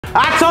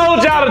I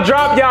told y'all to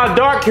drop y'all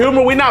dark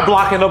humor. We not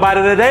blocking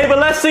nobody today, but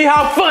let's see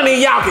how funny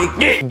y'all can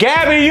get.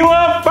 Gabby, you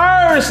up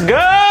first,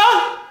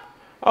 girl.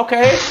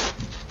 Okay. You're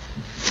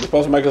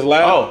supposed to make us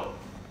laugh?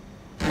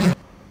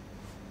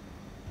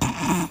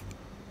 Oh.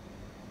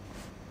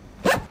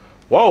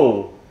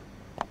 Whoa.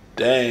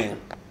 Dang.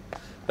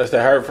 That's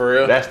that hurt for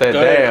real. That's that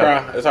Go damn.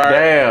 Ahead, cry. It's all right.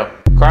 Damn.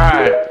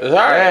 Cry. It's all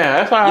right. Damn,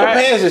 that's all Your right.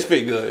 pants just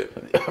fit good.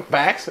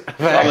 Facts.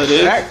 All it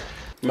is. Facts.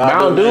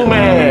 Mountain Dew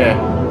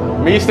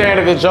man. Me staring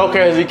at the Joker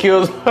as he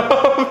kills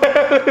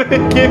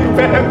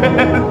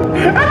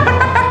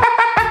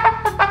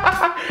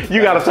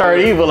You gotta turn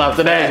evil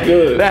after that. That's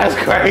good. That's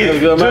crazy. That's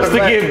good. Just to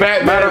get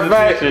back. Matter of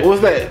fact,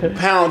 what's that?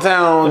 Pound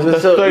Town. You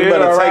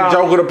better take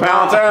Joker to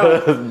Pound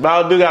Town.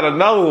 Mountain Dew got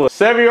another one.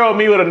 7-year-old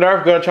me with a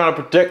Nerf gun trying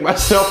to protect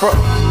myself from.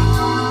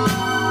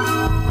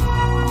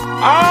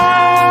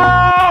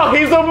 Oh,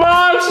 he's a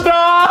monster.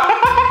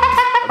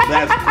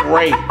 That's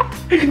great.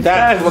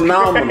 That's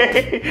phenomenal.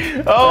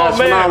 Great. Oh, that's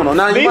man. Phenomenal.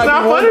 Now, These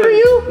not funny to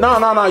you?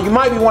 No. You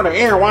might be wondering,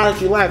 Aaron, why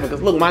aren't you laughing?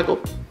 Because look, Michael,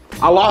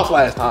 I lost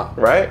last time.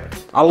 Right?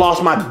 I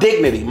lost my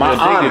dignity, my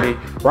honor.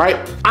 Right?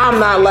 I'm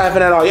not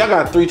laughing at all. Y'all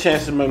got 3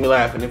 chances to make me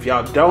laugh. And if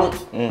y'all don't,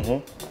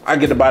 I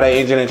get to buy that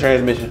engine and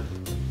transmission.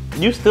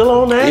 You still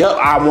on that? Yep,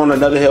 I want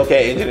another Hellcat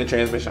engine and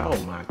transmission. Oh,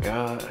 my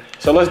God.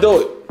 So let's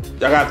do it.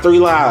 Y'all got 3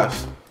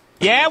 lives.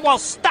 Yeah, well,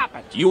 stop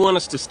it. You want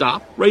us to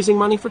stop raising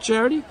money for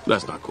charity?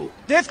 That's not cool.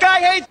 This guy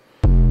hates.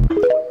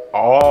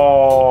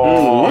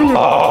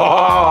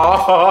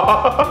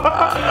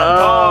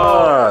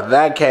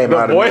 That came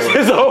out of the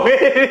voices over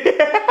here.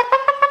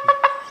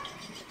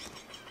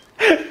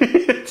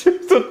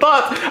 Intrusive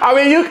thoughts. I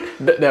mean, you.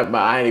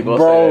 I ain't even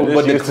gonna say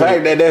but the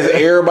fact that that's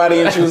everybody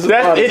intrusive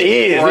thoughts. It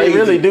is. Crazy. It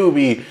really do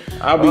be.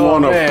 I be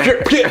wanting to.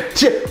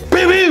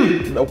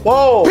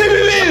 Whoa.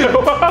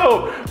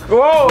 Whoa.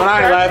 Whoa. When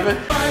I ain't laughing.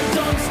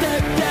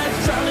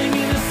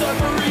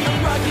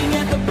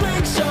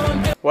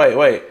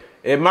 Wait.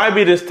 It might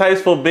be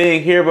distasteful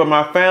being here, but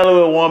my family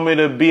would want me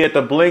to be at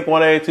the Blink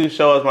 182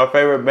 show as my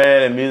favorite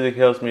band, and music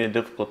helps me in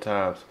difficult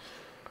times.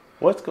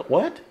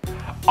 What?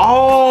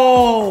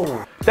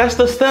 Oh, that's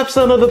the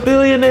stepson of the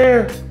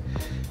billionaire.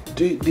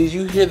 Did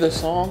you hear the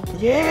song?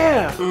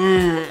 Yeah.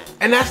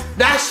 And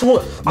that's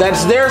what.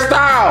 That's their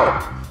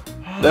style.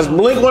 That's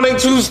Blink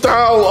 182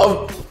 style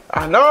of.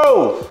 I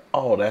know.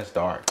 Oh, that's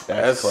dark.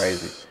 That's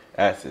crazy.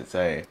 That's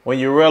insane. When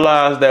you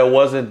realize that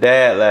wasn't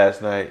dad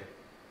last night.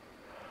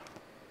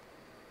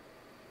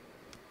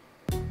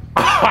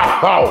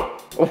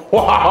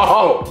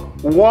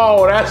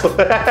 Whoa, that's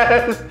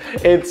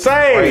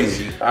insane.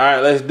 Crazy. All right,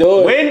 let's do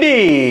it.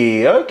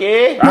 Wendy,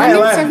 okay. One in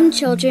 7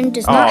 children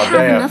does not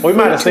have enough we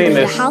food to lead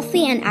a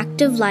healthy and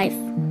active life.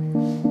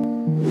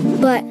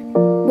 But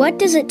what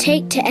does it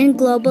take to end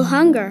global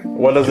hunger?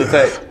 What does it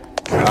take?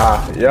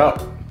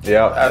 Yep.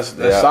 That's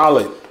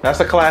solid. That's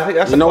a classic.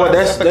 That's even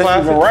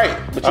right.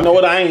 But you know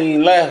what? I ain't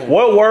even laughing.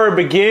 What word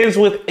begins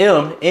with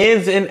M,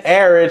 ends in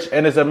arage,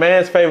 and is a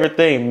man's favorite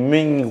thing?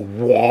 Ming.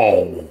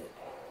 Whoa,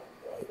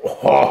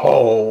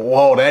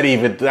 that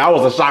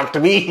was a shock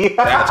to me.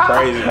 That's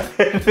crazy.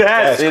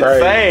 That's insane.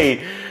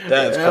 Crazy.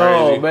 That's crazy.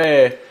 Oh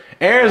man.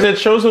 Aaron's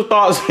intrusive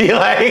thoughts be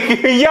like,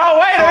 yo,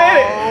 wait a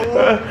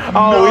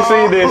minute. We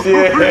seen this,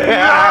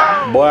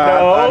 yeah. Boy, I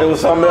thought it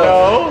was something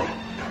else.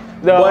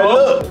 No. But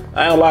look,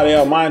 I ain't gonna lie to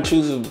y'all, my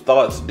intrusive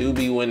thoughts do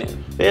be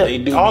winning. Yeah, they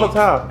do all the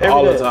time.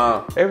 Every day.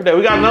 Every day.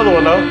 We got another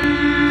one though.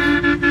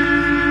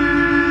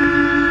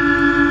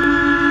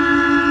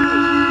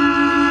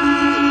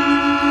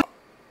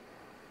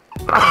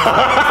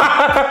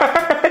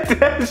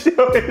 That's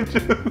your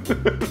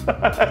intrusive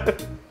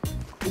thoughts.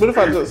 What if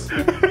I just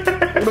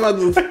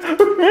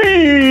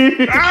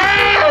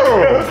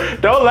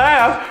Don't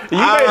laugh. You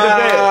made the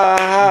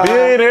bet.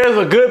 Billionaires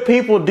are good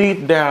people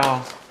deep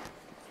down.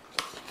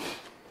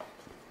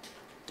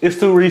 It's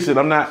too recent.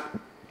 I'm not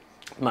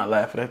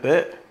laughing at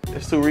that.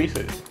 It's too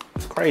recent.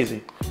 It's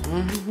crazy.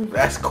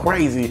 That's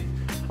crazy.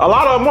 A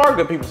lot of them are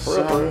good people.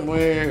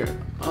 Somewhere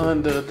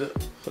under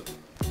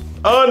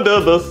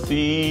the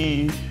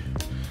sea.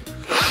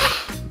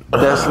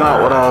 That's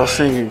not what I was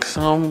singing.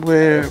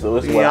 Somewhere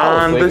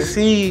beyond the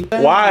sea.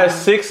 Why is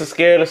 6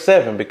 scared of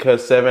 7?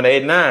 Because 7,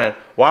 8, 9.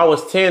 Why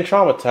was 10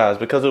 traumatized?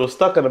 Because it was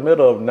stuck in the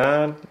middle of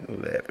 9,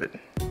 11.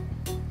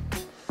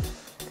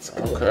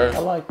 Okay. I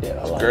like that.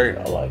 I great.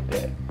 like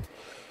that.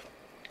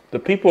 The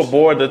people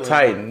aboard the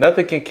Titan.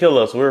 Nothing can kill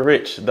us. We're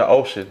rich. The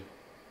ocean.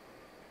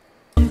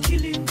 I'm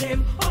killing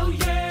them. Oh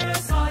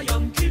yes, I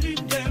am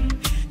killing them.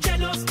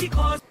 Jealous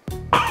because.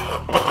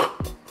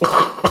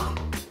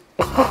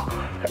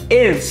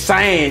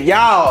 Insane.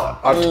 Y'all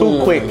are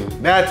too quick.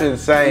 That's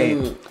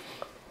insane.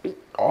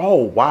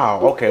 Oh, wow.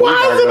 Okay.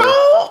 Why is it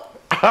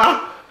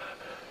all?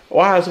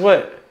 Why is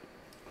what?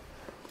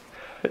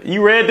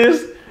 You read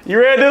this? You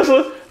read this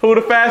one? Who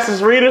the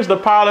fastest readers? The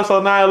pilots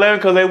on 9/11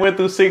 because they went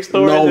through 6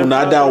 stories. No,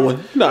 not that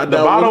one. Not the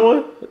that bottom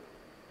one.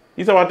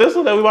 You talking about this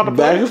one that we about to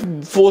play?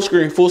 Back full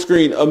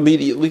screen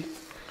immediately.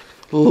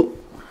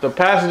 The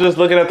passengers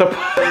looking at the.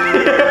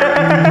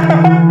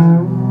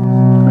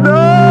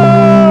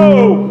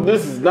 No!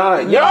 This is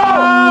not. Yo!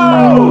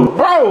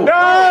 Bro!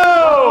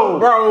 No!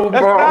 Bro!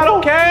 That's not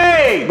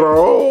okay!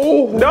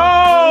 Bro!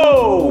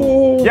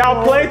 No!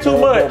 Y'all play too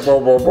much.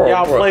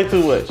 Y'all play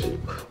too much.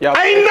 Y'all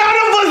Ain't none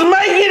of us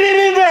making it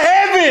into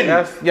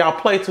heaven! y'all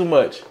play too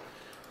much.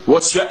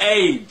 What's your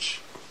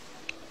age?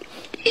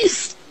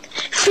 It's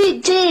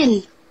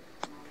 15.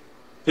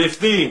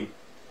 15.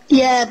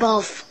 Yeah,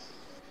 both.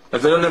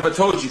 If anyone ever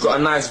told you got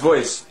a nice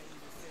voice.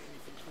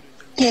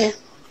 Yeah.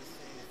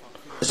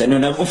 Has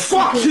anyone ever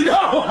fucked you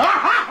up?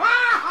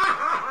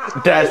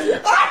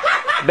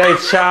 They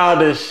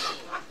childish.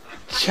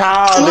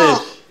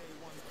 Childish.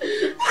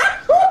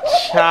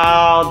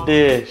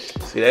 Childish.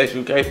 See, that's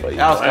UK for you.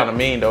 That was kind of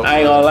mean, though. I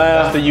ain't gonna lie.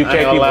 That's the UK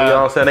people, you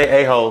know what I'm saying?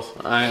 They a-holes.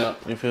 I ain't gonna.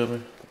 You feel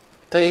me?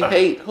 They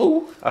hate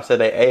who? I said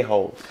they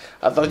a-holes.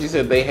 I thought you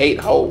said they hate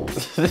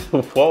hoes.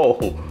 Whoa.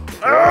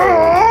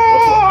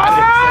 I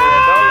didn't say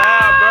that. Don't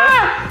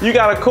lie, bro. You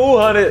got a cool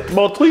 100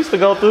 more tweets to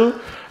go through.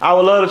 I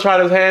would love to try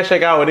this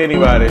handshake out with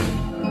anybody.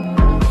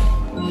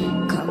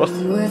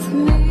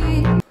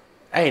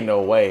 Ain't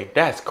no way.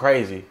 That's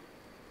crazy.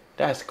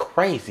 That's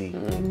crazy.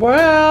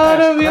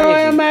 World of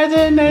your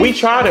imagination. We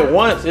tried it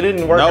once. It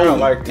didn't work out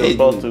like it was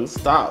supposed to.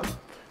 Stop.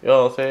 You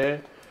know what I'm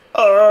saying?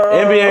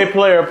 NBA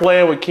player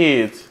playing with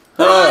kids.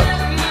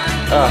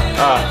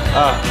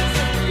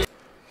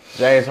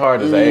 James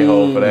Harden's an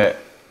a-hole for that.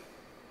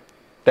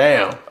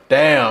 Damn,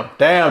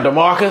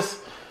 DeMarcus.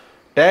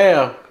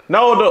 Damn.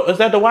 No, is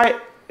that the white?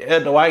 Yeah,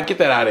 the white. Get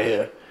that out of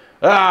here.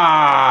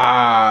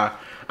 I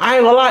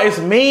ain't gonna lie, it's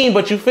mean,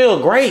 but you feel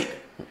great.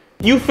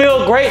 You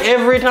feel great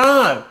every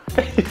time.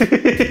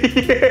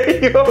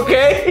 You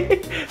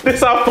okay?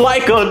 This our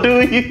flight gonna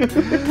do you.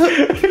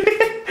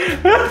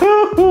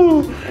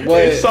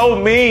 It's so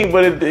mean,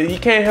 but you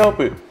can't help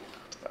it.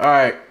 All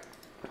right,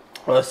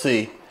 let's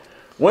see.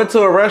 Went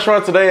to a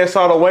restaurant today and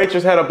saw the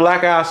waitress had a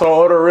black eye, so I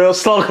ordered real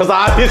slow because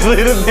obviously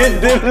the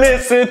bitch didn't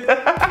listen.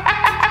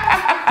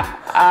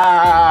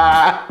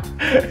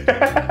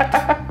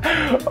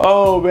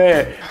 Oh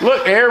man,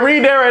 look, Aaron,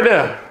 read that right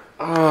there.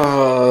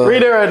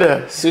 Read it right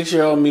there.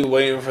 6-year-old me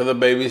waiting for the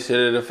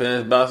babysitter to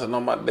finish bouncing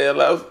on my dead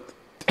left.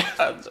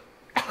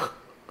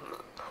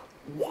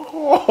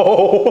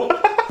 Whoa.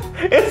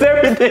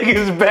 Everything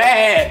is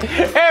bad.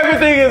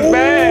 Everything is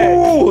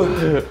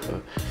bad.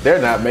 They're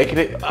not making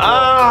it.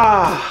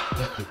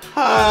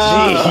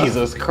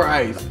 Jesus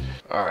Christ.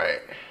 All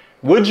right.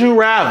 Would you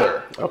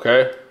rather?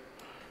 Okay.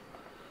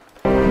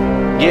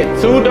 Get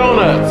 2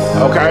 donuts.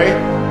 Okay.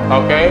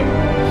 Okay.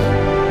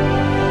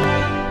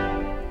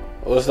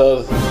 What's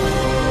those?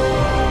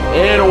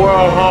 End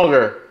world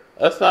hunger.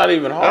 That's not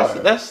even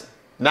hard. That's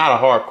not a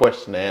hard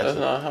question to answer. That's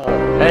not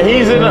hard. And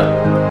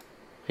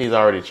he's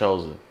already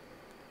chosen.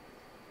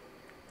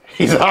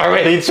 He's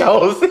already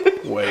chosen.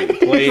 Wait,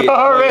 He's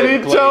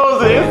already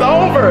chosen. It's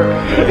over.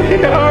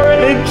 He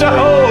already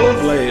chose.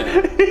 Play it.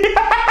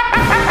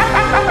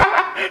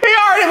 He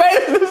already made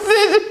a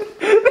decision.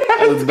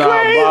 That's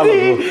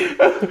crazy.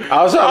 I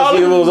was trying to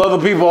see if it was other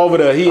people over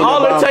there.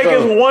 All it takes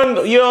is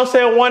one, you know what I'm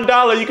saying,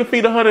 $1. You can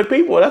feed 100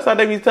 people. That's how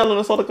they be telling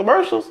us on the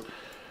commercials.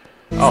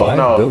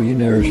 Five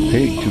billionaires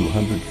paid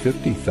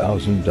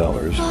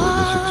 $250,000 for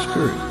this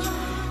experience.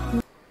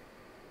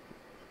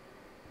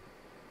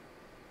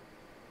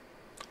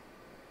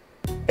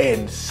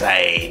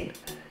 Insane.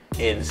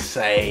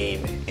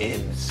 Insane.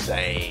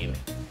 Insane.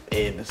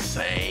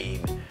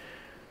 Insane.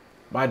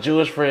 My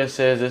Jewish friend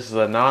says this is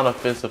a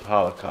non-offensive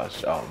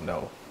Holocaust. Oh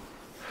no.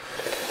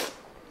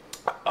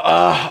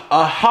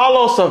 A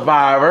hollow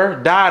survivor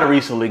died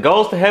recently.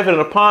 Goes to heaven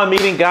and upon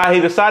meeting God,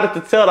 he decided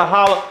to tell a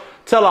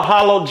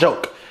hollow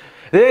joke.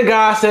 Then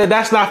God said,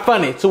 "That's not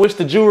funny." To which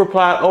the Jew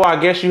replied, "Oh, I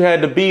guess you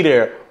had to be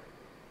there."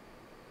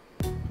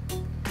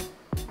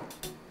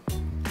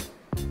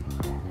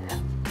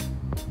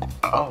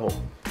 Oh.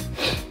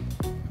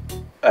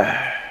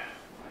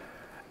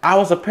 I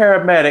was a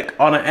paramedic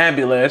on an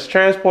ambulance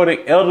transporting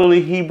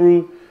elderly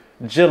Hebrew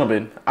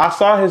gentleman. I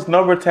saw his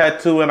number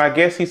tattoo and I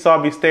guess he saw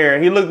me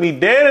staring. He looked me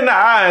dead in the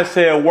eye and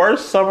said,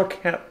 "Worst summer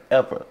camp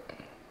ever."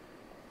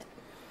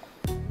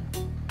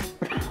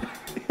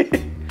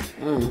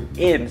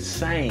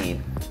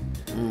 Insane.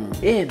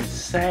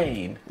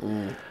 Insane.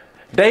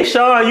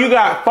 Deshaun, you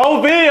got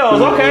 4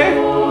 videos, okay?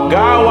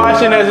 God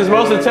watching as his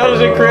most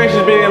intelligent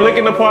creation being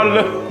licking the part of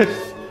the...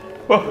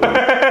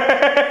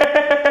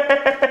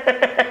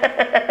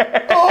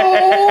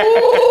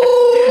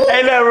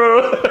 Ain't that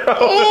wrong?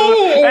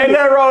 Ain't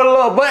that wrong, a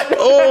little butt?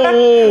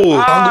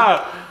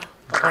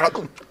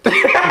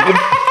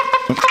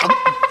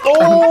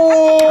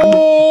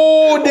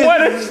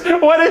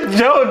 What is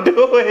Joe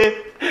doing?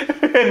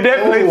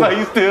 Definitely so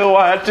you still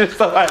watching,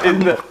 so I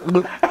didn't know.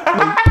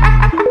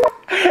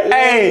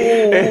 Hey,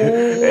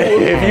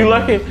 if you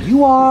lucky.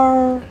 You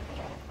are...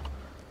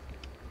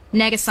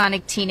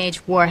 Negasonic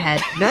Teenage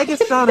Warhead.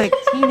 Negasonic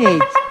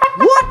Teenage...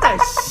 What the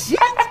shit?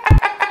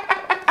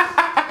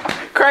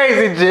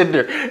 Crazy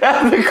gender.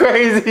 That's the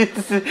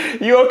craziest.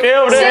 You okay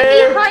over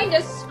there? Sit behind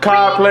a screen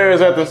COD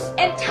players at the...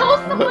 and tell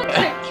someone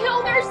to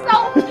kill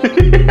themselves.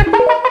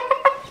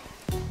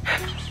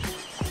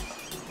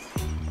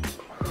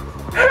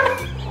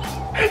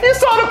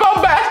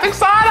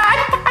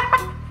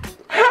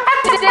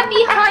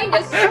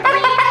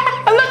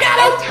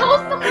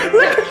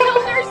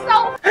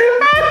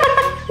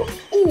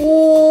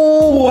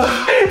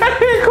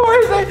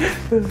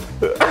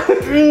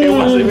 It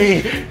wasn't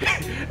me.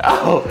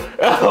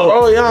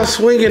 Oh, y'all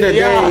swinging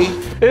today.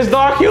 It's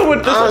dark humor.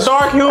 This is a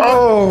dark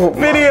humor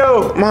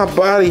video. My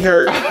body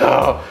hurt.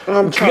 Oh,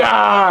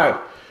 God.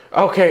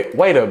 Okay,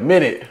 wait a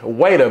minute.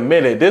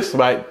 This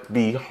might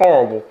be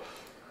horrible.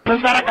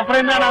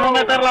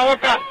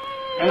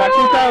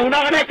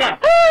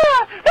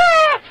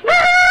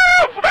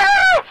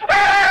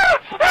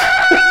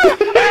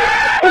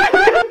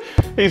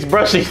 He's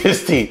brushing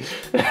his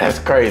teeth. That's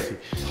crazy.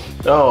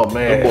 Oh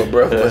man. That boy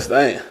breathless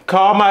thing.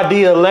 Call my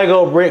D a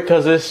Lego brick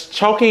because it's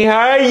choking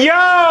high.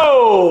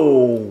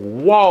 Yo!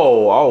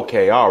 Whoa.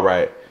 Okay,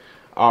 alright.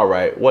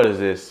 What is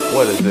this?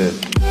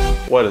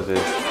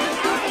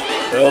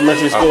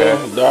 Elementary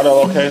school, daughter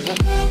location.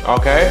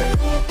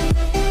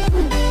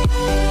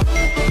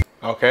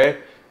 Okay.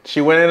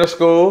 She went into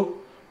school,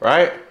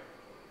 right?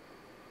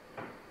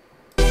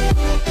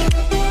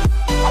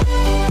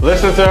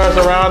 Listen to her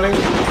surroundings.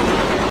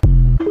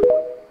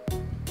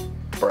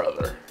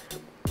 Brother.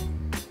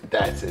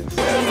 That's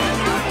insane.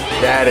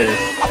 That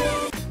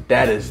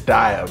is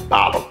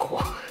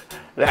diabolical.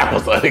 That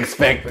was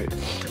unexpected.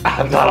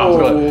 I thought I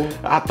was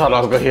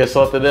gonna hear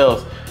something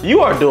else. You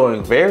are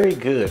doing very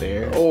good,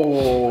 Aaron.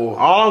 Oh.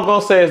 All I'm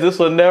gonna say is this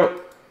will never.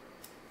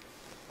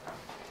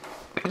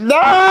 No!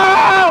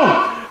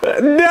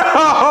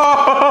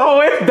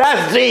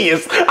 That's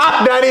genius.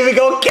 I'm not even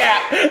gonna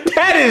cap.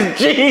 That is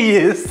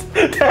genius.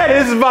 That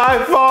is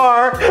by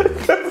far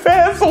the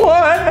best one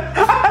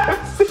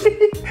I've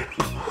seen.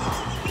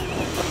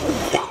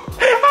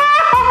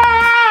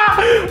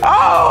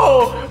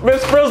 Oh,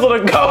 Miss Frizzle the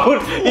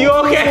goat. You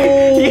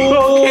okay?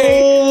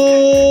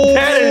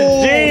 That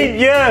is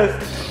genius.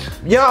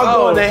 Y'all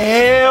going to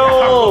hell.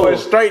 Y'all going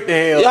straight to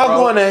hell. Y'all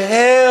going to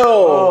hell.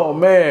 Oh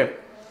man.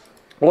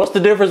 What's the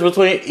difference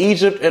between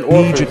Egypt and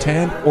orphans? Egypt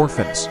and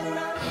orphans.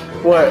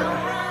 What?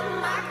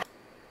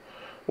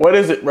 What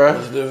is it, bro?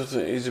 What's the difference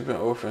between Egypt and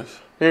orphans?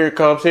 Here it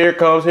comes.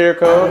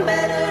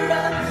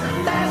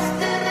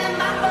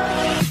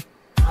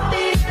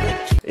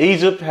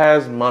 Egypt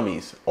has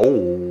mummies.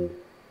 Oh,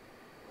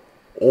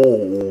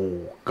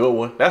 good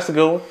one. That's a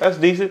good one. That's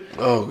decent.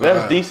 Oh, God.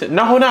 That's decent.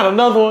 No, not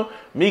another one.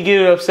 Me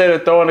getting upset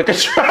and throwing the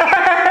control. I'm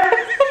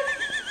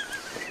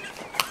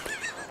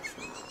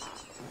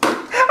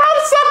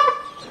sorry.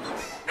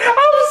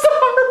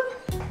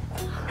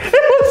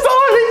 It was so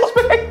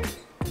unexpected.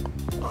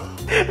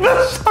 The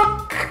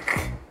shock.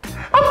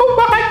 Oh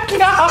my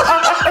God.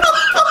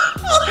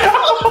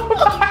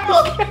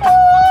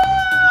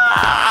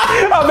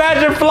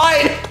 Imagine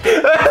flight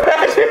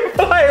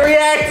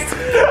reacts.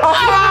 Oh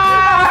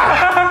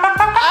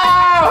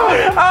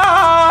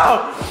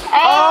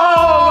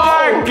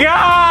my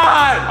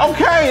God.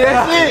 Okay,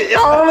 that's it.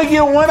 Y'all only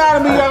get one out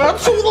of me. Y'all got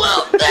two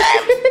left.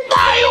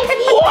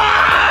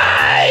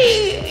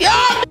 Why?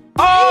 Y'all.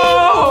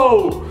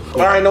 Oh. All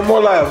right, no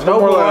more laughs. No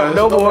more laughs.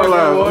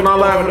 I'm not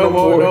laughing no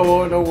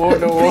more. No more.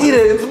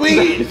 It's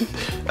sweet.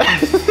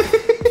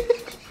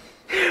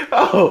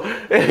 Oh,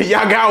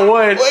 y'all got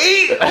one.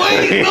 Wait,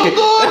 don't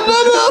go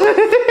another.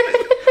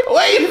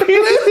 Wait,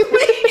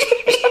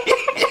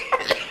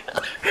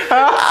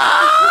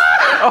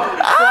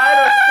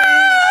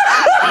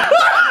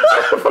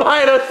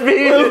 Flight of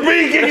speed.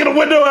 Speed kicking the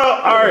window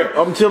out. All right,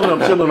 I'm chilling.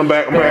 I'm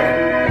back.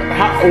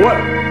 What?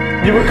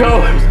 You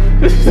become.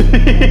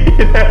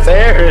 That's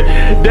Aaron.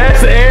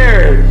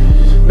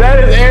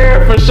 That is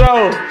Aaron for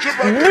sure.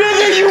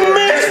 Nigga, you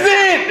missed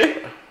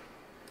it.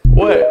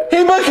 What?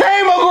 He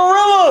became a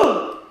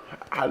gorilla.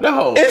 I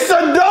know. It's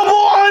a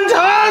double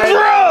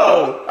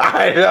entendre.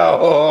 I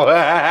know.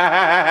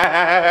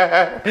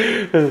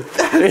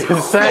 It's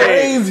insane.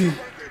 Crazy.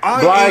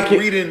 I ain't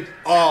reading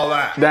all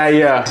that.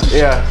 Yeah.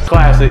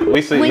 Classic.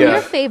 We see. When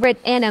your favorite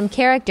anime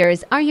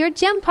characters are your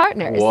gym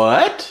partners.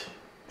 What?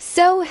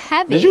 So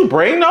heavy. Did you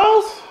bring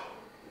those?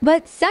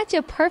 But such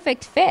a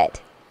perfect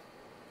fit.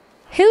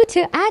 Who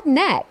to add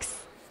next?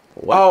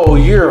 Oh,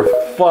 you're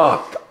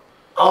fucked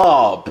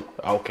up.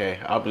 Okay,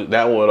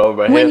 that one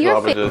over my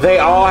head. They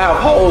all have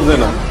holes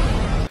in them.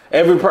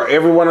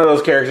 Every one of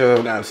those characters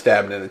have gotten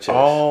stabbed in the chest.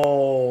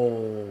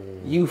 Oh,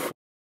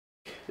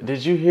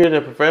 did you hear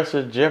that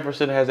Professor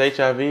Jefferson has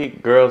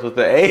HIV? Girls with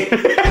the A.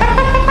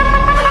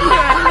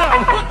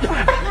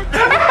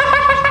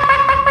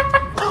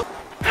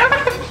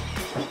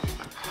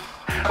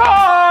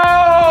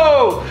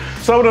 Oh!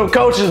 Some of them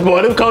coaches,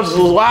 boy, them coaches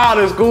was wild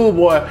in school,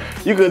 boy.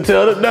 You couldn't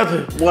tell them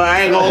nothing. Well,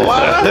 I ain't gonna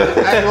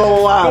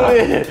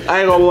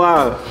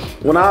lie.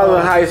 When I was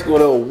in high school,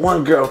 there was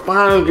one girl,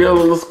 finest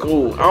girl in the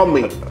school.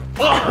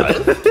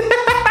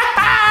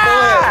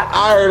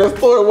 I heard a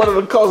story. One of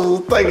the coaches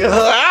was taking her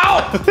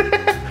out.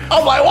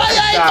 I'm like, why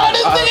y'all ain't throw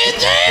this thing in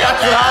jail?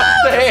 That's what I'm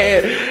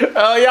saying.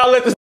 Y'all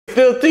let this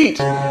still teach.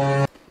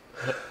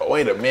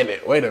 Wait a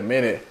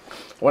minute.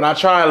 When I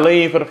tried to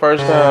lean for the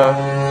first time,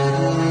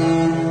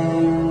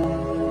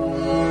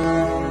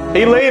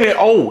 he leaning.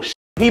 Oh,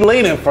 he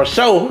leaning for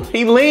sure.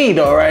 He leaned,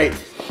 all right.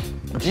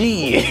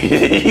 Gee,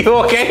 you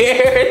okay,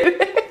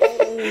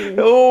 Aaron?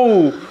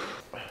 Ooh.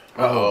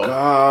 Oh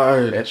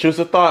God.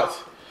 Intrusive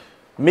thoughts.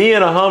 Me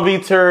and a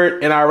Humvee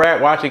turd in Iraq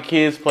watching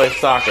kids play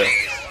soccer.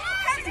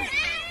 Let's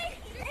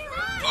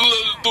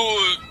do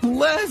it.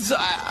 Les,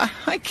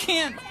 I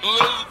can't.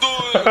 Let's do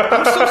it.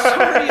 I'm so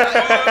sorry.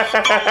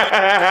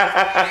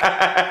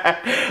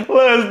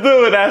 Let's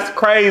do it. That's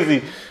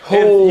crazy.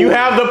 Oh. You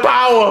have the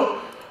power.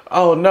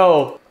 Oh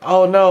no.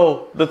 Oh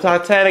no. The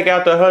Titanic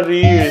after 100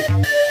 years.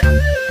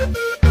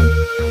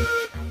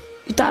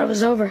 You thought it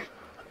was over.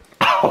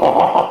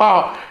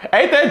 Oh,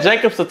 ain't that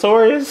Jacob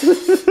Sartorius?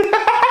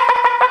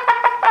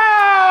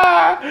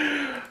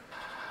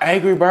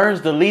 Angry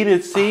Birds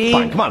deleted scene.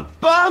 Fine, come on.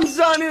 Bomb's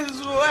on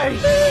his way.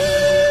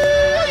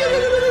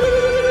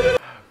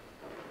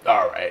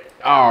 All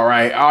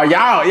right. Oh,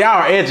 y'all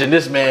are edging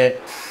this man.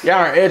 Y'all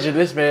are edging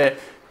this man.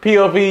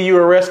 POV, you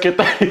were rescued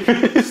 30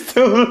 minutes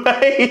too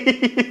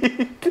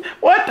late.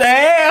 What the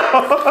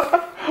hell?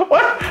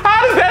 What?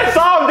 How does that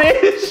solve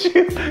the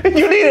issue?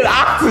 You needed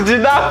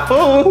oxygen, not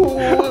food.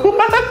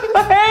 What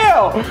the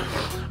hell?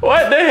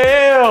 What the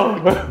hell?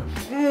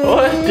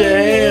 What the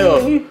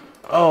hell?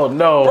 Oh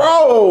no,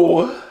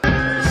 bro!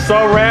 So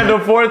random,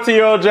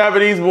 14-year-old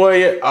Japanese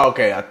boy.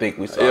 Okay, I think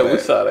we saw that. Yeah, we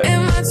saw that.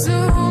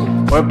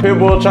 When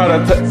Pitbull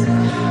tried to,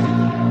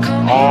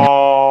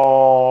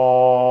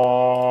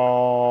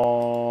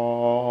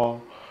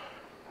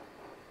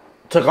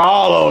 took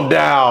all of them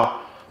down.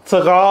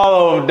 Took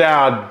all of them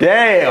down.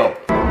 Damn.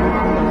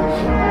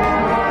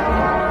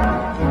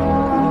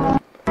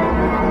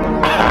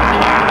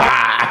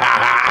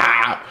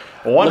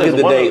 Look at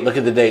the date. Look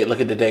at the date.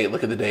 Look at the date.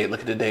 Look at the date.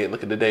 Look at the date.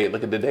 Look at the date.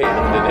 Look at the date. Look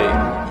at the date.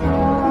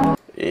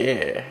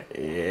 Yeah.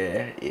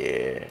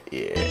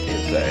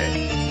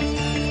 Insane.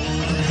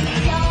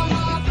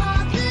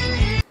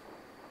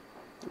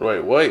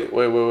 Wait.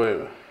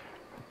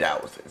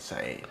 That was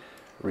insane.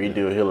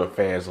 Redo Hiller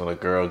fans when a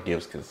girl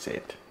gives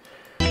consent.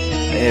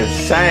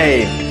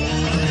 Insane.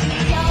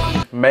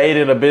 Made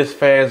in Abyss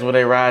fans when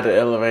they ride the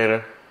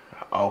elevator.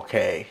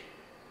 Okay.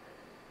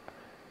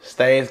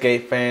 Stains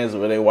Gate fans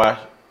when they watch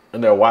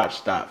and their watch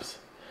stops.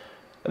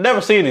 I've never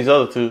seen these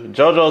other two.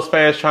 JoJo's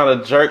fans trying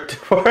to jerk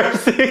for a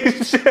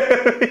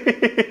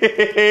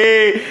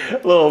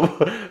little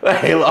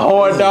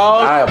horn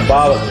dog.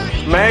 Diabolical.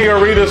 Manga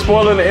reader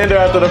spoiling the ender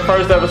after the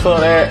first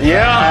episode aired.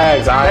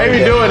 Yeah, they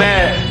be doing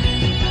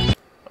that.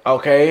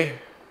 Okay.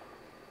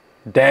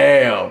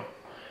 Damn.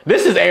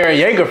 This is Eren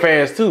Yeager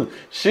fans too.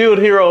 Shield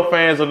Hero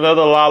fans,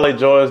 another lolly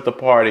joins the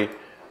party.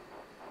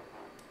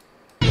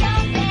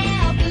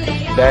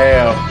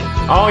 Damn.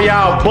 On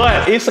y'all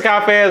butt.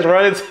 Isekai fans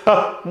running to...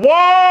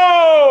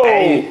 Whoa!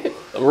 Hey,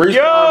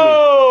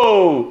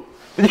 yo!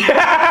 They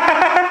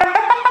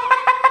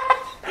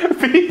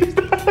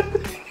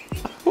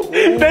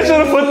should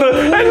have put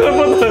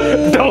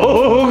the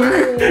dog.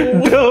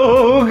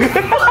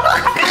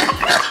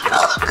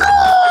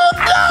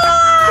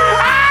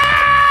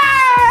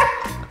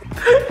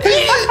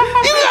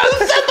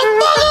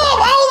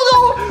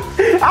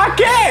 I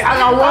can't. I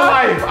got one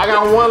life. I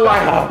got one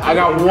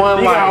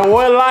life. You got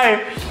one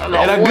life. And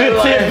a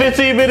good 10,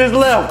 15 minutes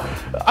left.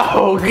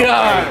 Oh,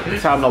 God. Hey,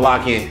 time to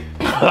lock in.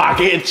 Lock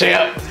in,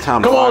 champ.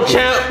 Come on,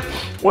 champ.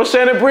 What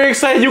Shannon Briggs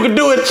say? You can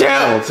do it,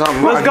 champ.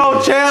 Let's go,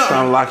 champ.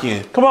 Time to lock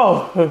in. Come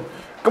on.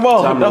 Come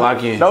on. Time to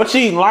lock in. No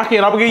cheating. Lock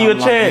in. I'm going to give you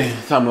a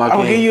chance. Time to lock in. I'm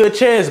going to give you a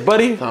chance,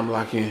 buddy. Time to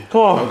lock in.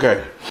 Come on.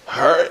 Okay.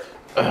 All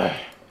right.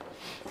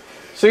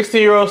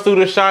 16-year-old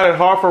student shot at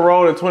Harford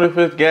Road and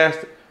 25th gas.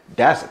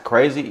 That's a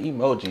crazy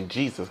emoji.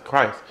 Jesus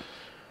Christ.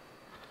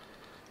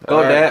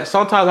 Go, Dad.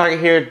 Sometimes I can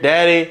hear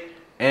Daddy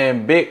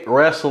and Big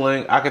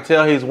wrestling. I can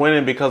tell he's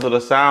winning because of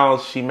the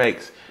sounds she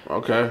makes.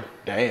 Okay.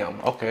 Damn.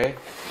 Okay.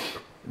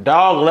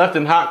 Dog left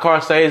in hot car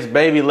saves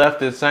baby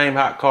left in same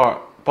hot car.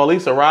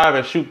 Police arrive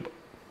and shoot.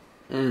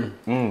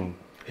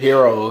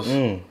 Heroes.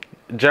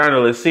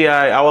 Journalist.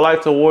 CIA. I would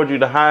like to award you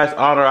the highest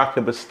honor I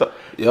could bestow.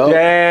 Yep.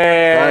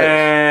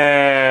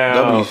 Damn.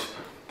 W's.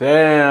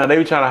 Damn. They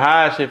be trying to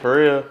hide shit for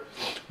real.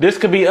 This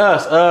could be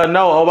us.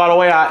 No. Oh, by the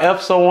way, I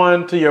F'd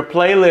someone to your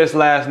playlist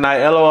last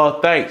night. LOL,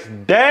 thanks.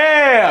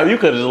 Damn, you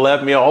could have just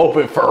left me on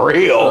open for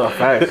real.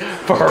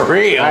 For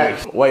real.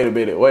 Facts. Wait a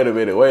minute.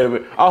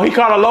 Oh, he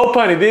caught a low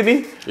punny, didn't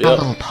he? Yep. A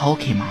little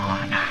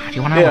Pokemon. Do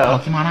you want to know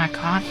what Pokemon I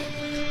caught?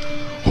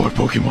 What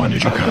Pokemon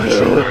did you catch?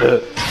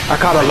 I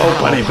caught a low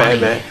punny,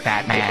 baby.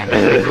 Batman.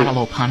 I caught a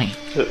low punny.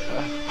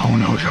 Oh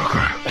no,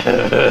 Joker.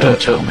 Don't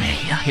tell me.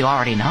 You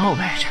already know,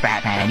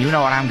 Batman. You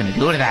know what I'm going to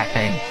do to that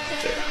thing.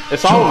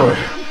 It's over.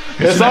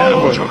 It's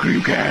over. Joker,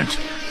 you can't.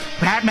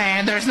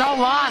 Batman, there's no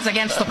laws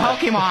against the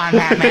Pokemon,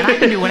 Batman. I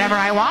can do whatever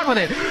I want with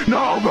it. No,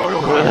 I'm gonna do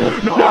it.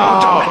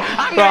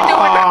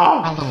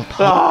 A little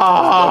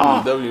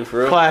Pokemon. W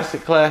for real.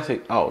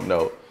 Classic. Oh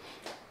no.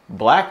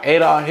 Black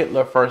Adolf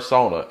Hitler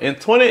persona.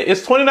 It's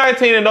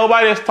 2019 and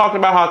nobody is talking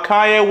about how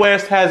Kanye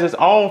West has his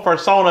own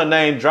persona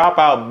named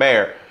Dropout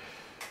Bear.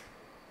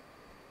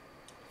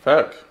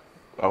 Fact.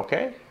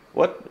 Okay.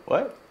 What?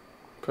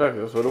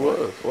 That's what it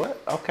was.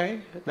 What? Okay,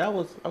 that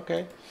was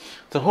okay.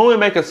 To whom it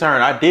may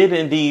concern, I did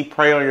indeed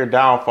pray on your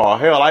downfall.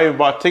 Hell, I even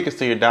bought tickets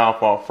to your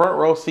downfall, front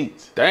row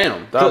seats.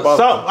 Damn.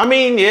 I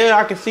mean, yeah,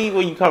 I can see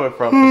where you coming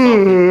from. For some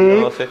people, you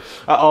know what I'm saying?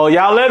 Uh-oh,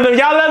 y'all let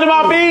them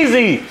off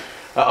easy.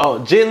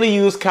 Uh-oh, gently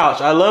used couch.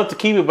 I love to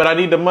keep it, but I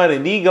need the money.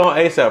 Need going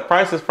ASAP.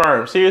 Price is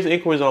firm. Serious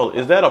inquiries only.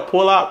 Is that a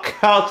pull-out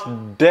couch?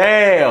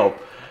 Damn.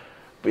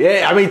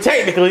 Yeah, I mean,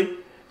 technically,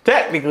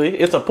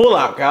 it's a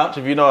pull-out couch,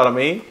 if you know what I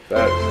mean.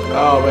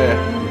 Oh, man.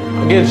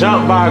 I'm getting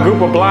jumped by a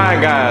group of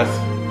blind guys.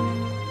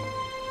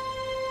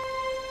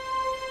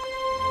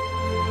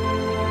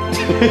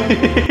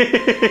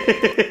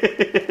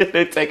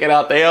 They taking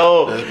out their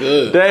own. That's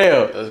good.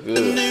 Damn. That's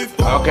good.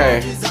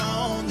 Okay.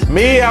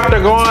 Me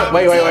after going,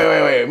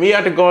 wait. Me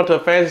after going to a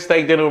fancy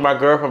steak dinner with my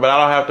girlfriend, but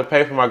I don't have to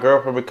pay for my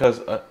girlfriend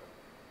because,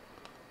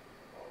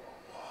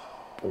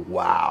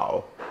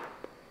 wow.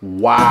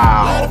 It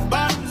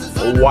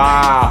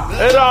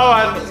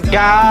all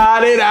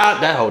got it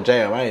out. That whole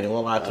jam, I ain't even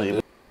gonna lie to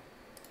you.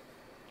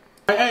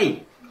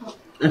 Hey,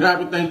 and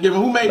happy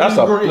Thanksgiving. Who made that's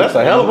these grits? That's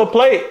a hell of a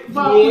plate.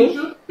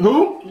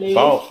 Who? Liz.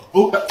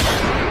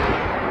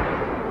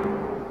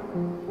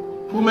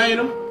 Who made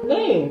them?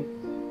 Liz.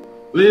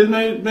 Liz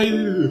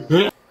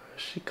made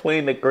She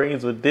cleaned the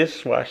greens with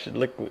dishwasher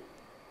liquid.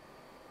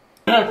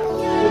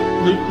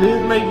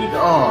 Liz made these.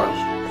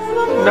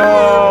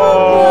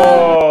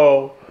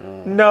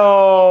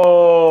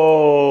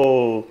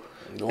 No.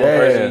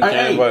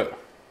 Damn. But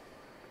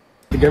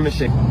the Grimace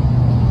shake.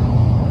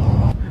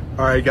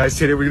 All right, guys.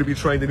 Today we're gonna be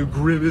trying the new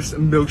Grimace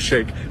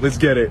milkshake. Let's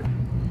get it.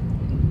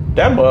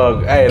 That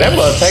mug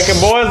taking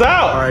boys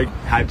out. All right.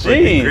 Hi,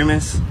 birthday,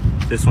 Grimace.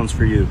 This one's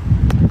for you.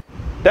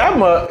 That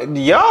mug,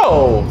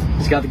 yo.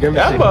 He's got the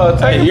Grimace that shake. mug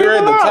taking you read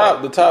people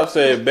out. the top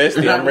said,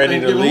 "Bestie, I'm ready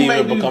to leave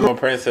and become a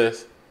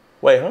princess."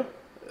 Wait, huh?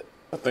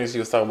 I think she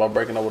was talking about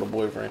breaking up with a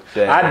boyfriend.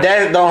 Yeah.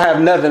 That don't have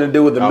nothing to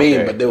do with the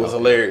meme, but it was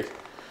hilarious.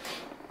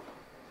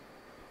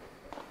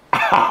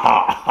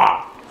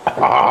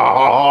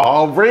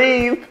 Oh,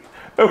 breathe,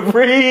 because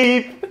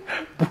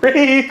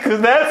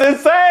that's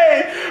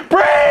insane.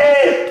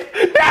 Breathe.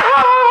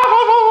 No.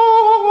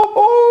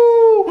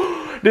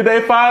 Did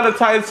they find a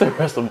tight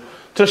system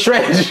to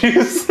shred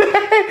you?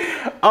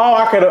 Oh,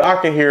 I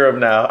can hear him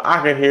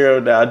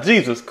now.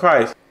 Jesus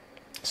Christ.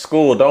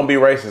 School, don't be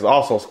racist.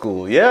 Also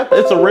school. Yeah,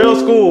 it's a real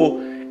school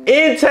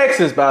in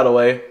Texas, by the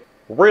way.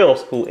 Real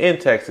school in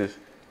Texas.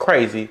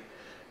 Crazy.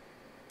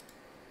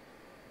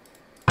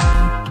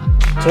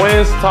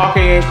 Twins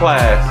talking in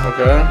class.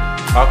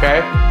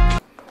 Okay.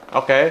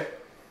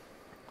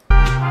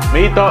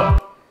 Me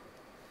thought.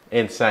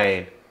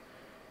 Insane.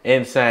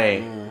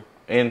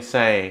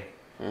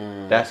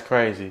 That's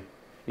crazy.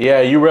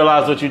 Yeah, you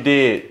realize what you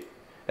did.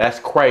 That's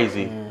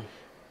crazy.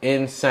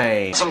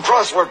 Insane. Some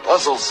crossword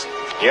puzzles.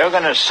 You're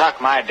gonna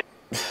suck my dick.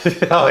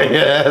 Oh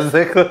yeah, that's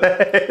a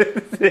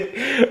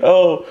classic.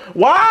 Oh,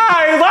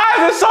 why is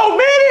there so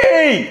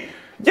many?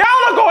 Y'all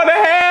are going to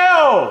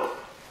hell.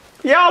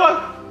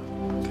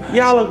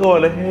 Y'all are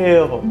going to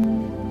hell.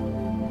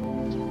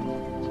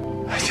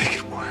 I think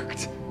it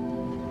worked.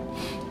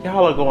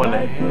 Y'all are going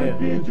to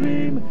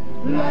hell.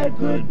 Life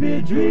could be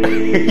a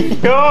dream.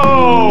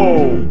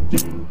 Yo!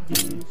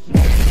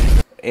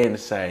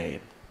 Insane.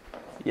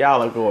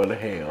 Y'all are going to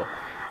hell.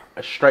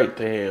 Straight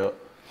to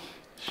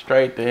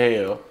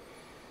hell.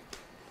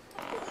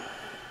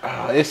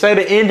 They say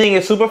the ending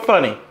is super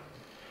funny.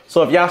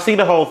 So if y'all see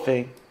the whole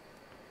thing,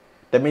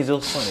 that means it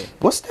was funny.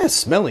 What's that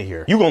smelling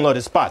here? You gonna love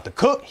this spot. The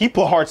cook, he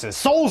put hearts and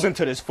souls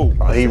into this food.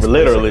 Oh, he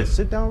literally.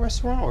 Sit down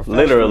restaurant or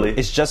literally. Food?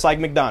 It's just like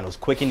McDonald's,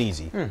 quick and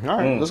easy. All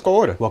right, let's go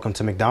order. Welcome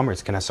to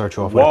McDonald's. Can I start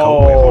you off with a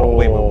Coke?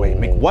 Wait.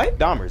 What?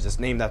 McDonald's. It's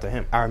named after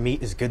him. Our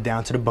meat is good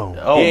down to the bone.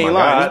 Oh he ain't my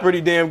lying. God. It's pretty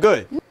damn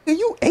good.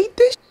 You ate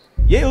this?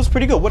 Yeah, it was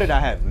pretty good. What did I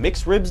have?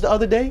 Mixed ribs the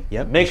other day?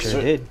 Yep, Mixed sure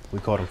did. We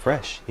caught him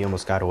fresh. He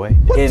almost got away.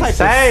 What insane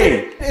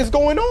type of is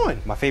going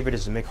on? My favorite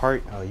is the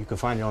McHeart. You can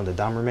find it on the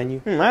Dahmer menu.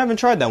 I haven't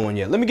tried that one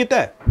yet. Let me get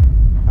that.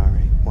 All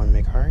right, one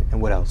McHeart.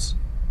 And what else?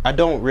 I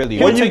don't really.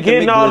 Where you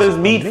getting all this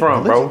meat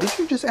from, bro? Did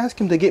you just ask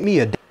him to get me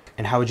a?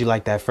 And how would you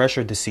like that, fresh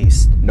or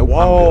deceased? Nope.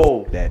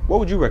 Whoa. That. What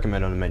would you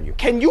recommend on the menu?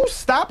 Can you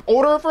stop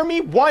ordering for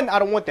me? One, I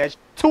don't want that.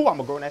 Two, I'm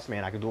a grown-ass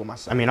man. I can do it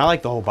myself. I mean, I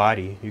like the whole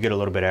body. You get a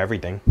little bit of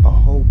everything. A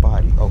whole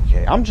body.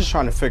 Okay. I'm just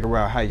trying to figure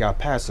out how you got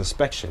past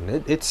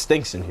inspection. It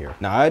stinks in here.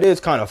 Nah, it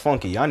is kind of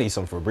funky. I need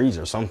some Febreze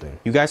or something.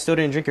 You guys still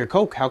didn't drink your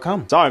Coke? How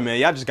come? Sorry, man.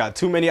 Y'all just got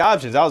too many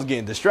options. I was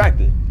getting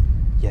distracted.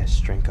 Yes,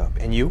 drink up.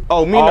 And you?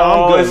 Oh, me? No,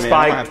 I'm good, man. Spike.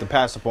 I'm gonna have to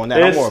pass up on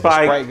that. I'm more of a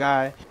Sprite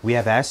guy. We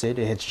have acid.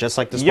 It hits just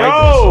like the Sprite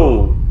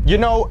does. You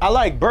know, I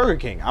like Burger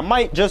King. I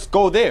might just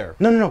go there.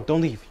 No.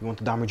 Don't leave. You want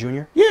the Dahmer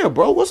Jr.? Yeah,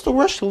 bro. What's the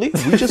rush to leave?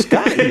 We just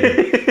got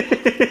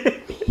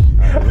here.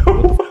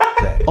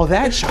 Oh,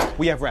 that shot.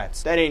 We have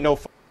rats. That ain't no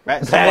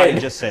rat. Somebody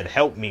just said,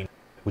 help me.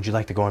 Would you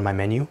like to go on my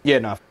menu? Yeah,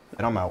 nah.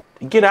 And I'm out.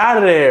 Get out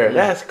of there. Yeah.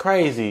 That's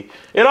crazy.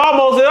 It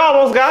almost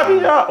got me.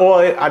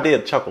 Well, I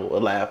did chuckle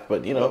and laugh,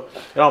 but you know,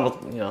 it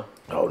almost, you know.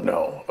 Oh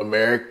no,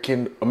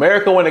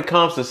 America when it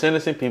comes to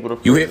sentencing people to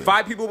prison. You hit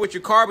 5 people with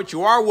your car, but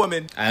you are a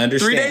woman. I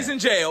understand. 3 days in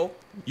jail.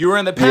 You were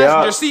in the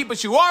passenger seat,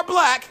 but you are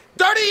black.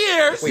 30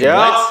 years. Wait,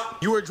 what?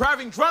 You were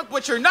driving drunk,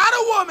 but you're not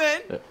a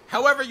woman.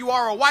 However, you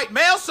are a white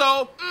male,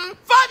 so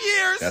 5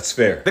 years. That's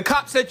fair. The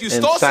cop said you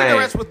stole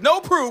cigarettes with no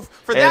proof.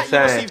 For that, you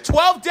received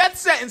 12 death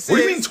sentences. What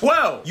do you mean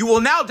 12? You will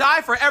now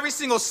die for every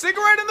single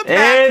cigarette in the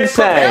pack.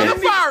 Insane. Prepare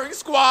the firing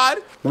squad.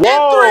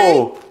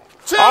 Whoa. In 3,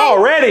 2,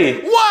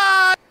 already.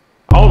 1.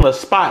 On the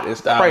spot.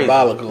 It's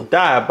diabolical. Crazy.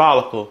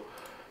 Diabolical.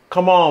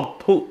 Come on,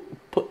 put.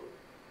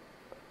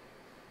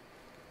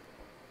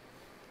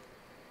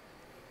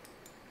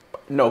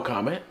 No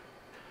comment.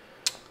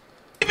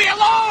 Leave me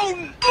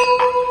alone!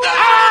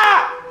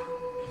 Ah!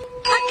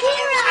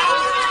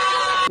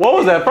 What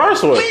was that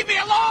first one? Leave me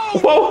alone!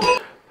 Whoa.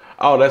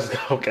 Oh, that's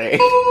okay.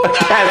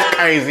 That's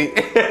crazy.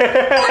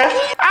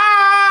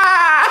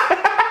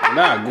 Ah!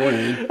 Nah, go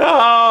ahead.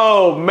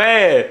 Oh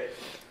man.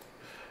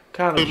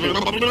 Kind of.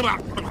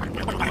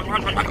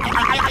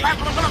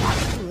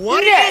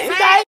 What is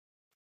that?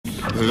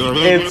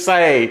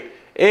 Insane.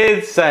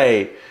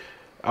 Insane.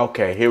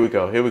 Okay, here we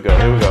go. Here we go.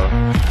 Here we go.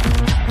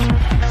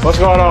 What's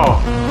going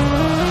on?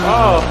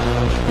 Oh,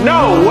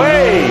 no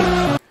way.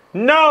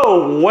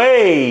 No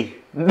way.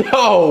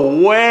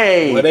 No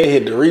way. Well, they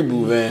hit the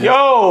reboot van.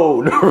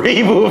 Yo, the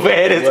reboot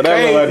van is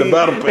crazy. Like the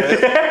battle pass.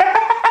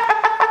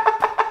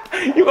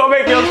 You gonna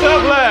make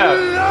yourself laugh.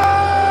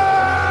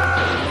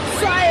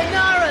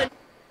 Sayonara.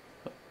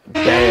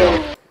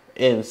 Damn.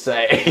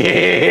 Insane.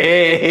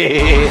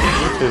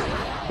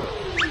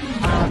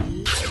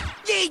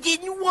 They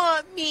didn't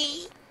want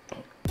me.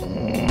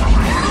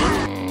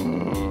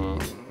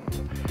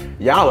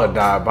 Y'all are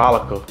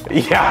diabolical.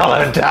 Y'all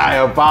are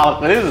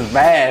diabolical. This is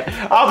bad.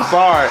 I'm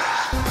sorry.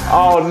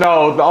 Oh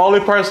no, the only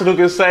person who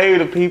can save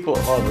the people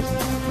are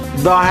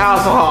the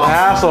Hasselhoff.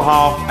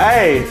 Hasselhoff.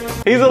 Hey,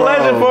 he's a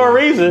legend for a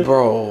reason.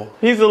 Bro.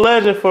 He's a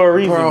legend for a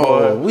reason,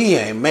 boy. We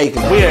ain't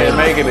making it. We ain't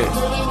making it.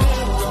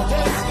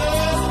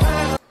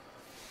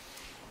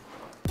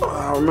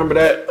 I remember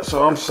that,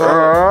 so I'm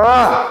sorry.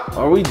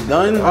 Are we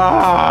done?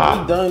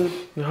 Are we done?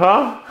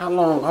 Huh? How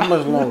long? How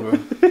much longer?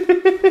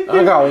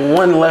 I got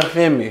one left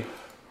in me.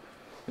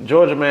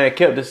 Georgia man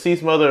kept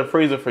deceased mother in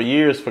freezer for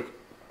years for...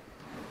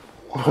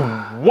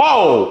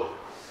 Whoa!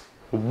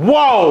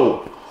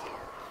 Whoa!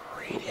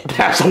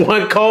 That's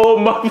one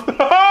cold mother.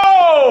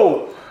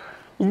 Oh!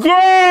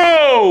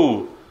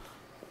 Yo!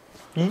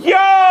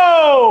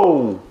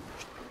 Yo!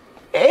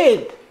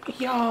 Ed!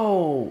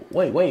 Yo!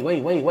 Wait, what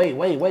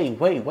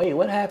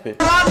happened?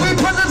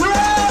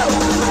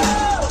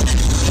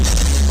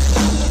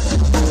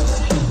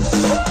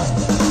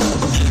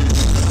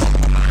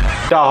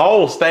 The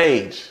whole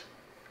stage.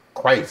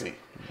 Crazy.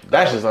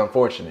 That's just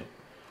unfortunate.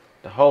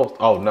 The whole,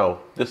 oh no.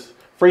 This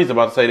Freeze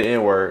about to say the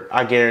N-word.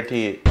 I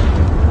guarantee it.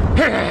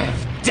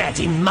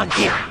 Dirty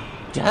monkey.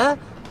 Huh?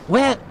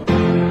 Well.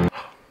 That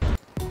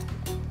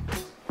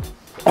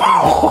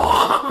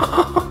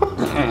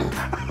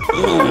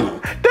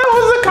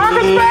was a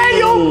Cocker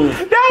Spaniel.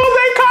 That was a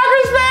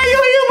Cocker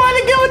Spaniel. You about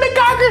to get with the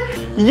Cocker.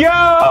 Yo.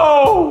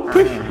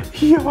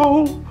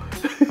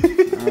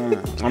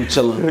 I'm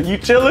chilling. You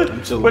chilling?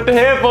 I'm chilling. With the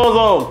headphones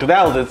on, cause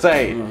that was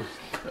insane.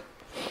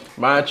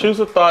 My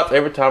intrusive thoughts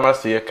every time I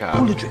see a cop.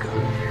 Pull the trigger.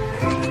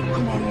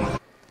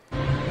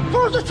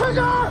 Pull the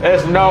trigger!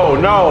 It's no,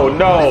 not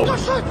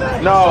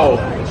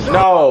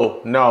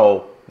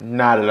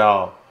at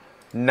all.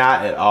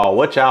 Not at all.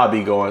 What y'all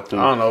be going through?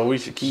 I don't know. We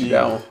should keep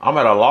that one. I'm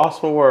at a loss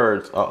for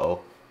words. Uh-oh.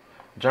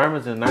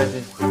 Germans in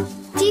 19...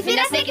 Tief in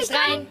das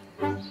Deckenstein.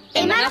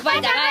 Immer noch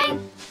weiter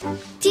rein.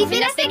 Tief in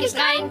das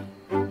Deckenstein.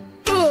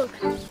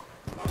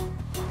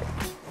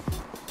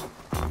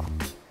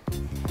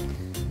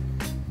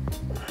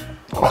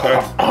 Okay.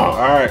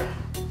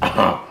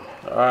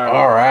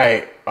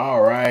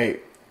 All right.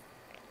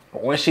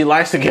 When she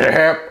likes to get her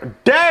hair...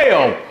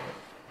 Damn!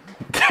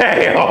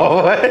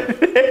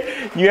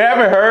 You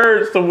haven't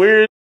heard some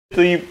weird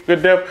so you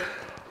could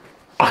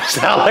I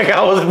sound like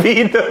I was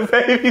beating the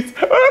babies.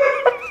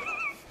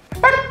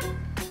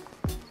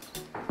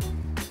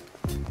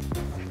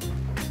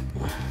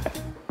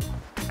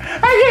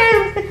 I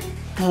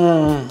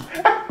can't.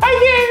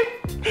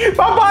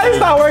 My body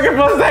stopped working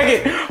for a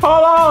second.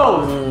 Hold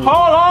on.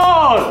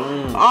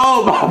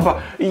 Oh, my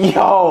body.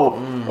 Yo.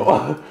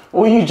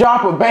 When you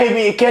drop a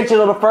baby and catch it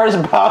on the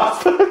first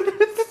bounce.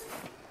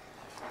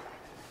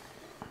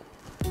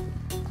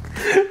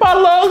 My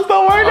lungs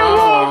don't work no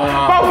more.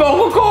 My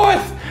vocal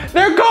cords,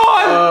 they're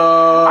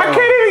gone. I can't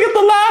even get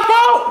the laugh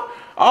out.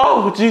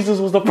 Oh, Jesus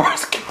was the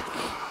first.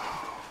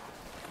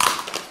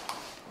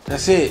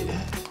 That's it.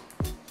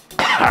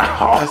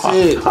 That's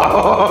it.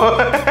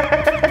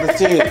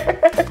 That's it.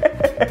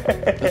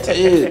 That's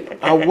it.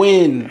 I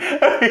win.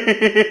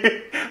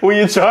 When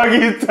you're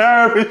talking in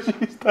time and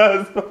she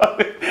starts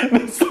smiling,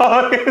 the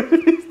song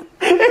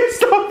it's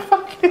so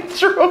fucking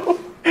true.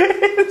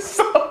 It's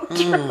so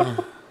true.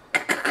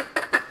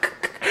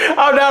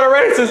 I'm not a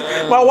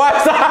racist. My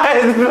wife's eye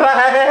is black.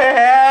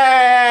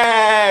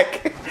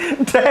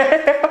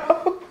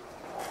 Damn.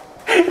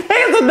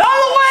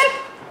 another one?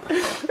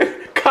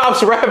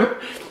 Cops rapping.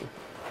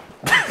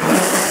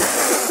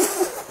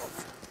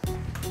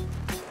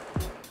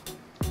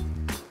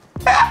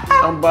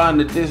 I'm buying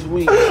it this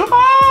week.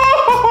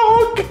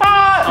 Oh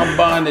God! I'm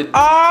buying it.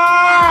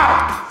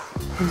 Ah!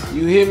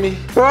 You hear me?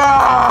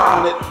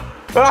 Ah!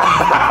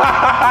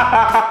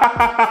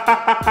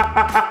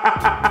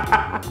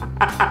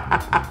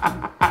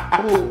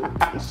 Oh,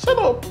 shut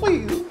up,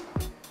 please.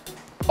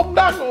 I'm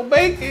not gonna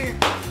make it.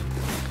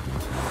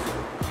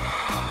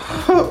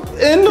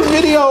 In the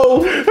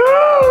video, say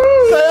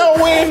I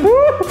win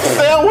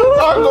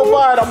Taco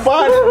Bite. I'm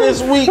buying it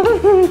this week.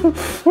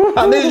 I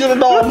need you to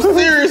know I'm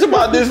serious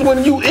about this.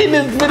 When you in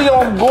this video,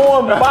 I'm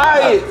going by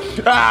it.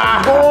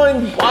 I'm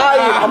going by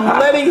it. I'm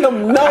letting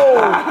them know.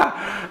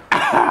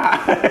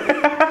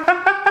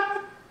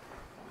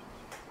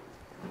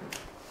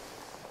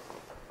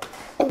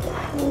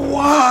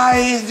 Why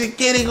is it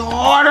getting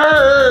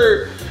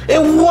harder? It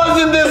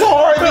wasn't this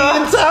hard the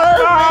entire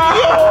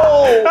video.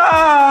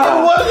 It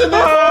wasn't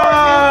this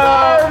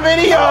hard the entire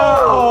video.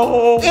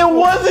 It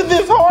wasn't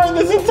this hard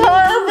this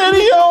entire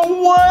video.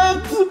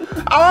 What?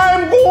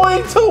 I'm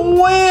going to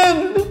win.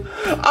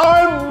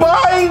 I'm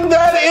buying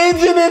that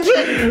engine.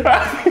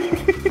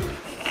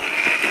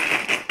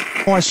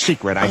 One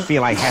secret I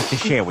feel I have to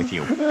share with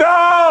you.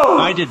 No!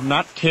 I did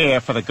not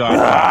care for The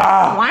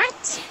Godfather.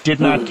 What? Did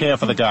not care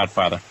for The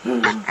Godfather.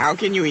 How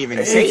can you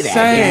even say that?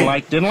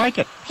 Didn't like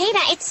it. Peter,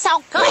 it's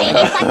so good.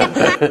 It's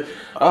like a...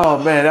 Oh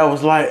man, that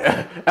was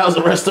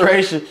a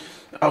restoration.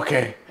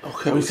 Okay,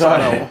 we saw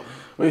that.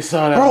 We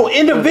saw that. Bro,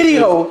 in the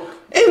video,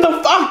 in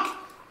the fuck.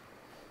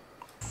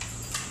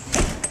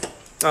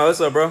 Oh,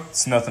 what's up, bro?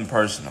 It's nothing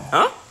personal.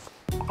 Huh?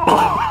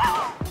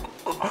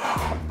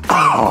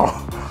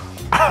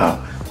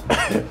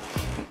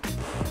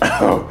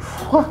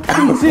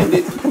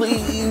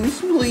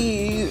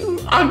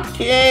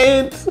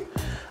 Please.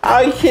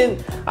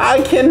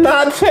 I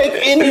cannot take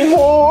any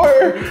more.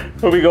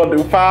 We gonna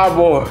do 5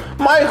 more.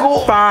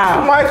 Michael,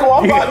 5. Michael,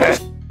 I'm about to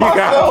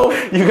myself.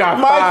 You got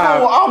 5.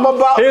 Michael, I'm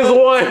about Here's to,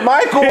 one.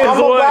 Michael, Here's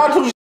I'm one. about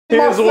to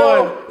Here's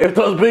myself. one. If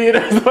those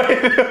billionaires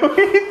waited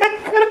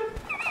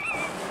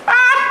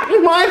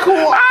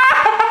Michael.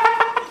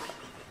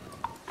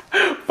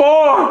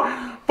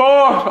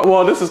 4.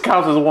 Well, this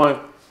counts as 1.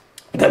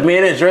 The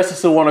men in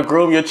dresses who want to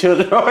groom your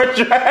children are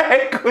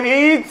drag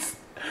queens.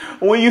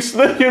 When you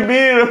slip your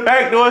bean in the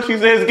back door, she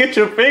says, "Get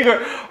your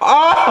finger."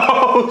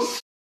 Oh,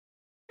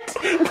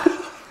 shit.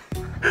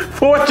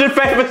 Fortune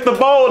favors the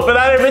bold, but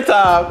not every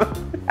time.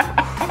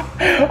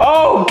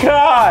 Oh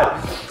God.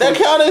 That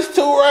count as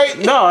 2, right?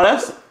 No,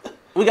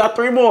 we got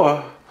 3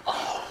 more.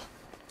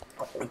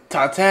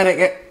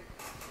 Titanic.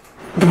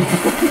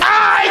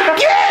 I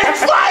can't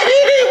fight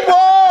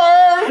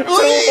anymore.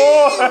 Please.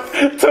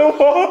 2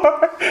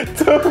 more.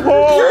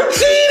 You're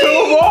cheating.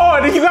 2 more.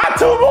 You got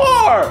 2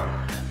 more.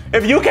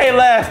 If you can't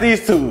last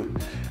these 2,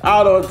 I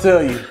don't know what to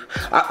tell you.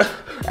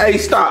 Hey,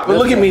 stop.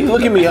 Look at me.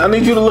 Look at me. I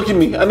need you to look at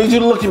me. I need you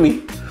to look at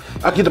me.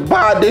 I get to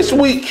buy it this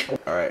week.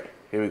 All right.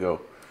 Here we go.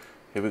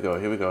 What the?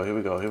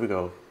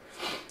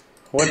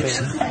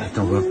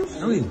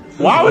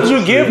 Why would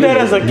you give that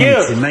as a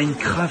gift? C'est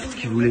Minecraft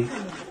qu'il voulait.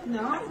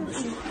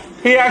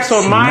 He asked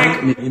for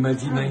Mike. Il m'a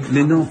dit Minecraft.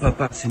 Mais non,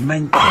 papa, c'est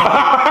Minecraft.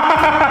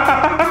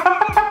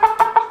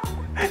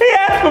 He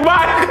asked for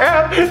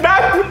Minecraft,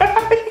 not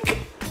Mike.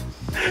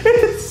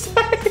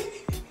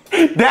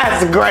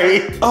 That's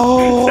great.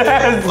 Oh,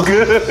 that's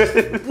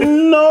good.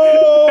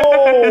 No,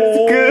 that's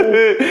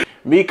good.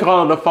 Me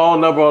calling the phone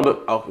number on the.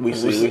 Oh, we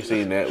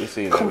seen that.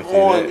 Come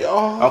on,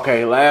 y'all.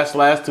 Okay, last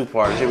 2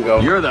 parts. Here we go.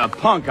 You're the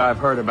punk I've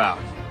heard about.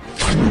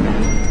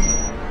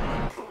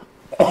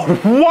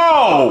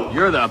 Whoa!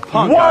 You're the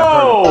punk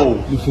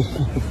Whoa!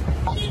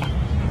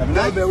 I've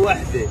heard about.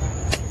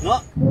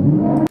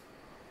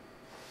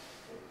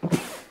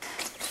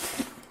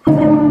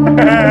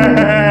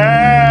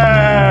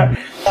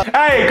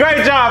 Hey,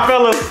 great job,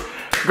 fellas.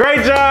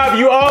 Great job.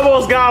 You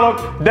almost got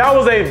them. That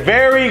was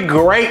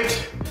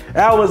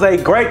a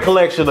great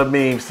collection of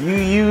memes.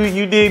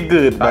 You did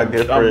good, my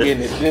good friend. I'm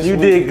getting it this You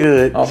week. did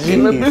good. I'm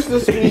getting the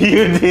business week.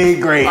 You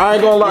did great. I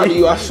ain't gonna lie to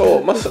you. I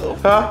sold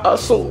myself. Huh? I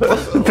sold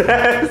myself.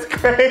 That's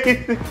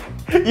crazy.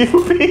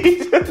 You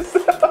beat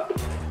yourself.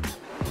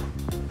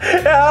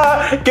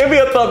 Give me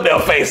a thumbnail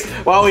face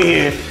while we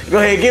here. Go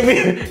ahead, give me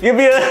a,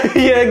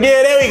 yeah,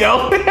 there we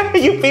go.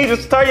 You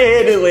just turn your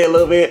head this way a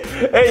little bit.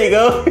 There you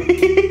go.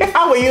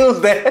 I will use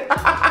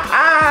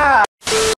that.